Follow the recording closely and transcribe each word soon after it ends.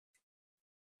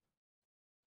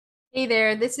Hey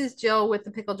there, this is Jill with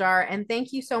the Pickle Jar, and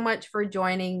thank you so much for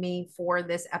joining me for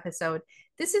this episode.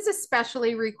 This is a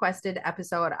specially requested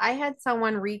episode. I had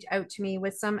someone reach out to me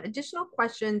with some additional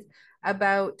questions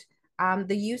about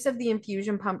the use of the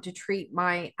infusion pump to treat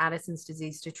my Addison's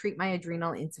disease, to treat my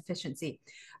adrenal insufficiency.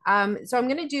 So I'm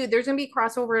going to there's going to be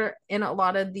crossover in a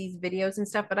lot of these videos and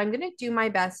stuff, but I'm going to do my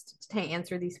best to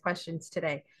answer these questions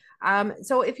today.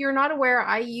 So if you're not aware,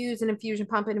 I use an infusion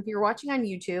pump. And if you're watching on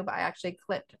YouTube, I actually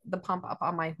clipped the pump up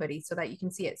on my hoodie so that you can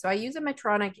see it. So I use a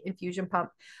Medtronic infusion pump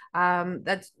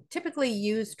that's typically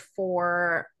used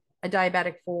for a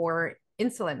diabetic for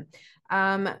insulin.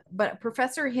 But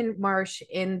Professor Hindmarsh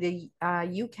in the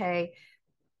UK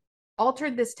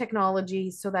altered this technology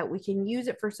so that we can use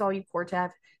it for solucortef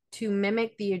to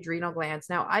mimic the adrenal glands.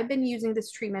 Now, I've been using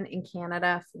this treatment in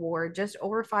Canada for just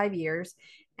over 5 years.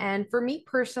 And for me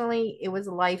personally, it was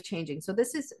life changing. So,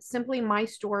 this is simply my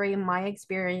story, my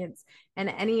experience, and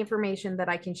any information that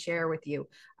I can share with you.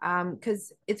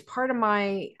 Because it's part of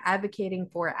my advocating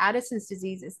for Addison's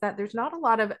disease, is that there's not a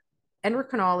lot of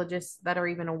endocrinologists that are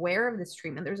even aware of this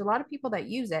treatment. There's a lot of people that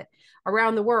use it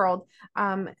around the world.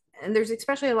 And there's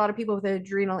especially a lot of people with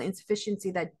adrenal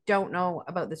insufficiency that don't know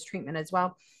about this treatment as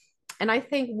well. And I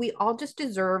think we all just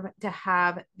deserve to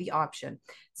have the option.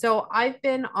 So I've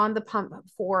been on the pump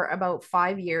for about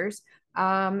 5 years.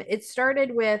 It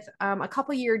started with a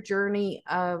couple year journey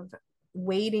of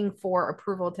waiting for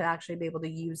approval to actually be able to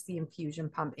use the infusion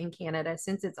pump in Canada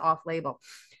since it's off label.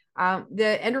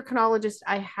 The endocrinologist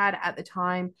I had at the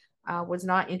time was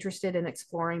not interested in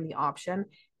exploring the option.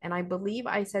 And I believe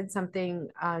I said something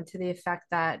to the effect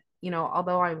that,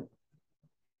 although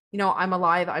I'm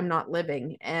alive, I'm not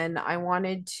living. And I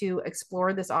wanted to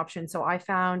explore this option. So I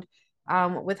found,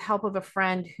 with help of a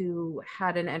friend who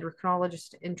had an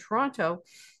endocrinologist in Toronto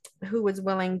who was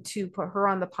willing to put her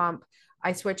on the pump,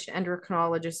 I switched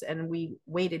endocrinologists and we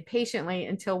waited patiently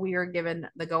until we were given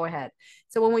the go ahead.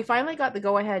 So when we finally got the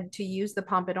go ahead to use the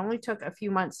pump, it only took a few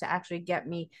months to actually get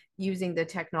me using the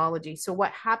technology. So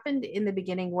what happened in the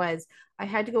beginning was I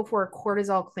had to go for a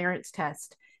cortisol clearance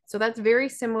test. So that's very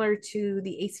similar to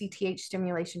the ACTH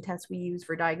stimulation test we use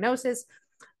for diagnosis,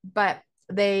 but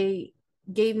they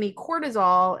gave me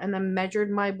cortisol and then measured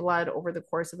my blood over the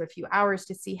course of a few hours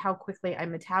to see how quickly I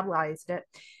metabolized it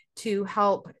to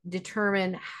help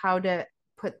determine how to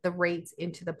put the rates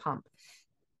into the pump.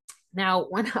 Now,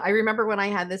 when I remember when I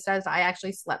had this test, I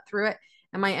actually slept through it.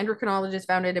 And my endocrinologist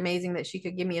found it amazing that she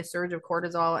could give me a surge of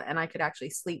cortisol and I could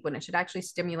actually sleep when it should actually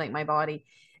stimulate my body.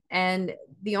 And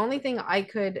the only thing I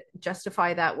could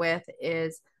justify that with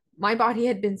is my body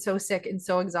had been so sick and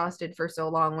so exhausted for so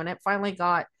long. When it finally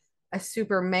got a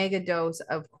super mega dose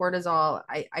of cortisol,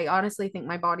 I honestly think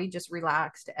my body just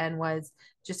relaxed and was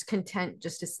just content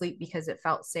just to sleep because it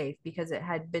felt safe, because it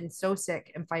had been so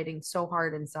sick and fighting so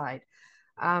hard inside.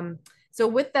 Um, so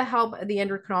with the help of the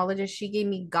endocrinologist, she gave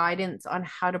me guidance on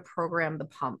how to program the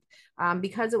pump.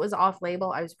 Because it was off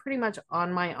label, I was pretty much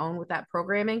on my own with that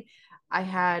programming. I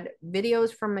had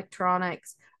videos from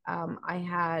Medtronics. I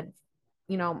had,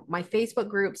 my Facebook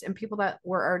groups and people that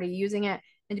were already using it.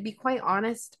 And to be quite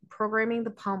honest, programming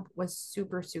the pump was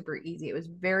super, super easy. It was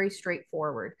very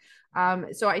straightforward.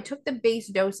 So I took the base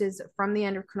doses from the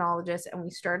endocrinologist and we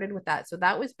started with that. So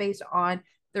that was based on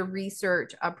the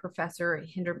research of Professor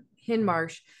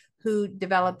Hindmarsh, who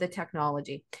developed the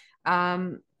technology.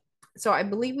 So I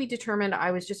believe we determined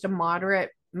I was just a moderate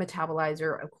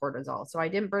metabolizer of cortisol. So I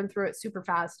didn't burn through it super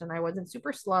fast and I wasn't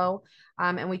super slow.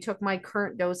 And we took my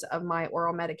current dose of my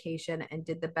oral medication and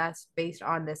did the best based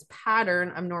on this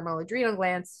pattern of normal adrenal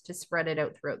glands to spread it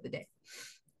out throughout the day.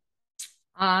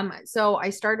 So I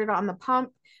started on the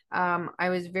pump. I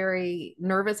was very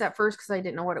nervous at first because I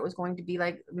didn't know what it was going to be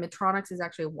like. Medtronics is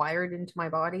actually wired into my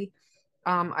body.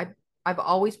 Um, I, I've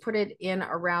always put it in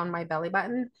around my belly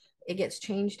button. It gets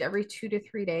changed every 2 to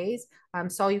 3 days.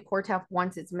 Solucortef,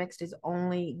 once it's mixed, is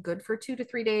only good for 2 to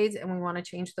 3 days, and we want to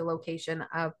change the location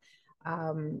of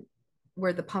um,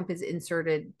 where the pump is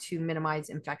inserted to minimize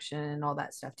infection and all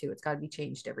that stuff too. It's got to be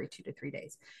changed every 2 to 3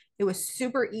 days. It was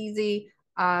super easy.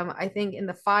 I think in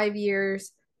the 5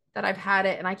 years that I've had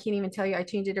it, and I can't even tell you, I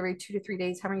change it every 2 to 3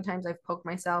 days, how many times I've poked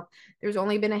myself. There's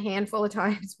only been a handful of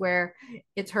times where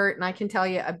it's hurt, and I can tell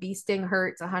you a bee sting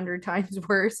hurts 100 times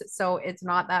worse. So it's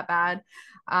not that bad.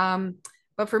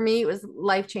 But for me, it was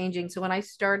life changing. So when I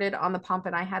started on the pump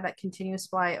and I had that continuous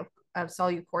supply of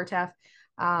solucortef,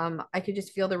 I could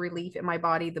just feel the relief in my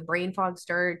body. The brain fog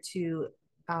started to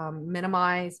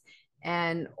minimize.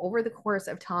 And over the course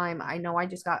of time, I know I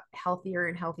just got healthier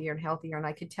and healthier and healthier. And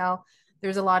I could tell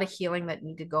there's a lot of healing that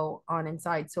need to go on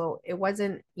inside. So it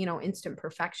wasn't, instant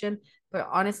perfection, but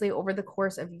honestly, over the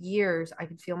course of years, I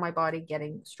could feel my body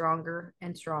getting stronger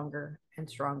and stronger and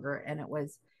stronger. And it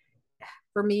was,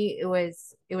 for me, it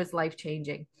was life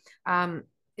changing.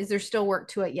 Is there still work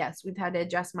to it? Yes, we've had to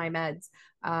adjust my meds.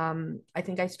 I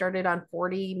think I started on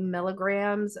 40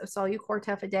 milligrams of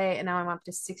Solu-Cortef a day, and now I'm up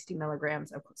to 60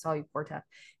 milligrams of Solu-Cortef.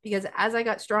 Because as I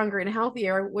got stronger and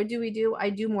healthier, what do?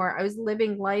 I do more. I was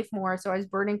living life more, so I was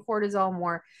burning cortisol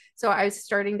more. So I was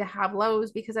starting to have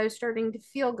lows because I was starting to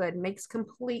feel good. Makes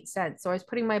complete sense. So I was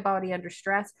putting my body under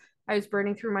stress. I was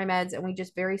burning through my meds, and we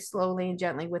just very slowly and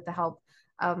gently, with the help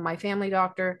of my family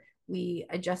doctor, we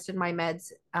adjusted my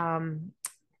meds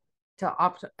to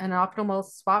an optimal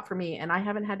spot for me. And I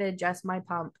haven't had to adjust my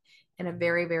pump in a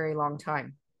very, very long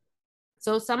time.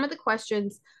 So some of the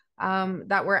questions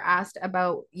that were asked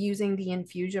about using the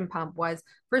infusion pump was,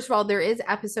 first of all, there is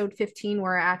episode 15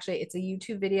 where actually it's a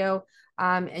YouTube video,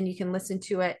 and you can listen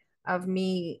to it, of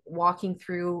me walking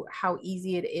through how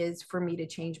easy it is for me to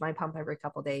change my pump every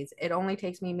couple of days. It only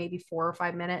takes me maybe 4 or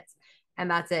 5 minutes,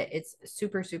 and that's it. It's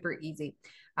super, super easy.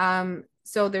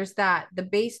 So there's that. The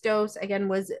base dose, again,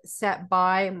 was set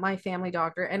by my family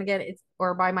doctor, and again,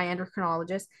 or by my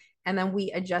endocrinologist. And then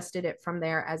we adjusted it from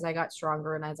there as I got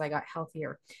stronger and as I got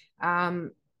healthier.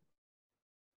 And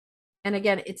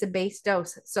again, it's a base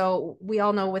dose. So we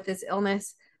all know with this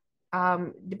illness,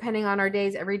 depending on our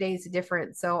days, every day is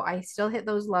different. So I still hit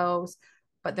those lows,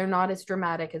 but they're not as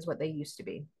dramatic as what they used to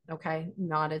be. Okay.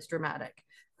 Not as dramatic.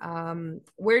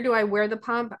 Where do I wear the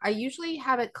pump? I usually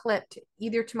have it clipped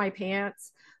either to my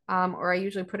pants, or I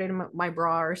usually put it in my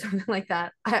bra or something like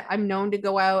that. I'm known to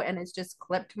go out and it's just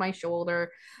clipped to my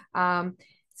shoulder.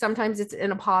 Sometimes it's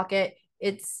in a pocket.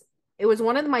 It was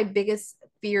one of my biggest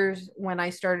fears when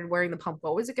I started wearing the pump.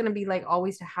 What was it going to be like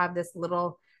always to have this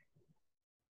little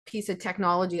piece of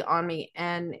technology on me?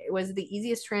 And it was the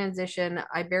easiest transition.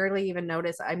 I barely even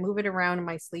notice. I move it around in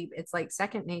my sleep. It's like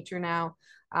second nature now.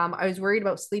 I was worried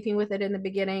about sleeping with it in the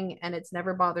beginning, and it's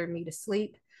never bothered me to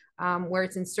sleep. Where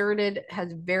it's inserted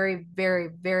has very, very,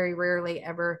 very rarely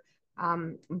ever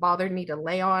bothered me to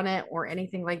lay on it or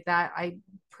anything like that. I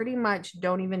pretty much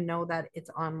don't even know that it's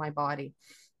on my body.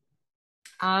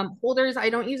 Holders, I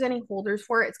don't use any holders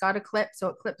for it. It's got a clip, so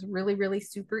it clips really, really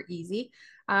super easy.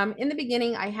 In the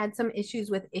beginning, I had some issues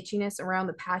with itchiness around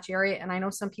the patch area, and I know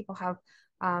some people have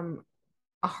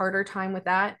a harder time with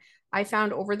that. I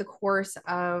found over the course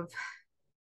of,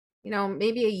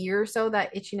 maybe a year or so,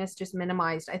 that itchiness just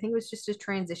minimized. I think it was just a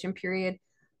transition period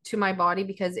to my body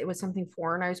because it was something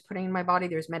foreign I was putting in my body.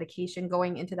 There's medication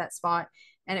going into that spot,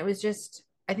 and I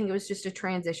think it was just a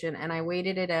transition, and I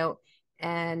waited it out.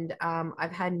 And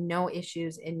I've had no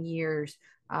issues in years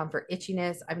for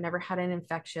itchiness. I've never had an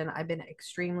infection. I've been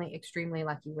extremely, extremely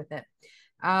lucky with it.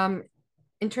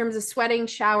 In terms of sweating,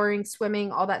 showering,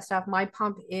 swimming, all that stuff, my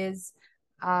pump is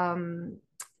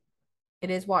it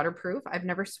is waterproof. I've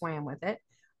never swam with it.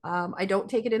 I don't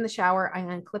take it in the shower. I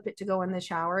unclip it to go in the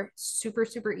shower. Super,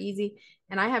 super easy.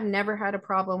 And I have never had a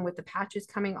problem with the patches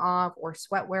coming off or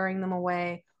sweat wearing them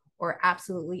away or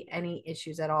absolutely any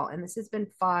issues at all. And this has been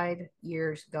 5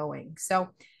 years going. So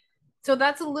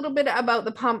that's a little bit about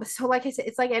the pump. So like I said,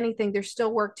 it's like anything, there's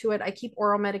still work to it. I keep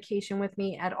oral medication with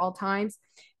me at all times.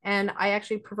 And I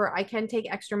actually I can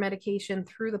take extra medication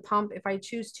through the pump if I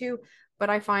choose to, but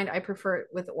I find I prefer it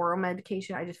with oral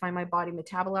medication. I just find my body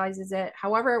metabolizes it.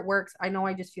 However it works, I know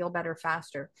I just feel better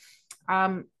faster.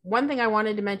 One thing I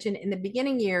wanted to mention, in the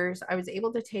beginning years, I was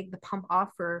able to take the pump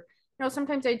off for,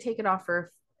 sometimes I'd take it off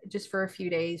for just for a few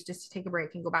days, just to take a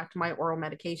break and go back to my oral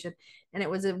medication. And it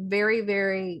was a very,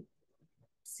 very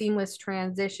seamless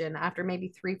transition. After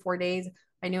maybe 3-4 days,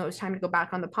 I knew it was time to go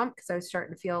back on the pump because I was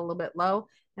starting to feel a little bit low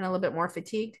and a little bit more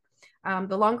fatigued.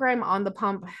 The longer I'm on the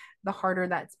pump, the harder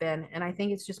that's been. And I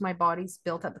think it's just my body's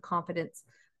built up the confidence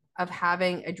of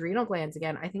having adrenal glands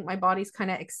again. I think my body's kind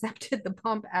of accepted the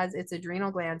pump as its adrenal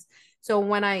glands. So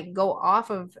when if I go off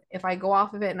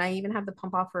of it, and I even have the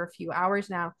pump off for a few hours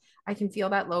now, I can feel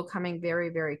that low coming very,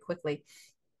 very quickly.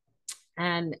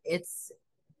 And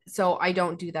so I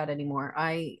don't do that anymore.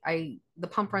 The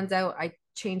pump runs out, I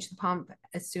change the pump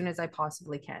as soon as I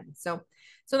possibly can. So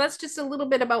that's just a little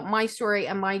bit about my story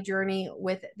and my journey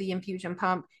with the infusion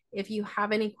pump. If you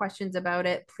have any questions about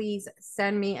it, please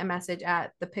send me a message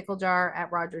at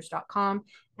thepicklejar@rogers.com,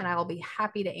 and I will be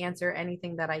happy to answer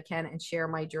anything that I can and share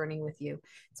my journey with you.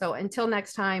 So until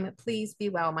next time, please be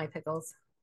well, my pickles.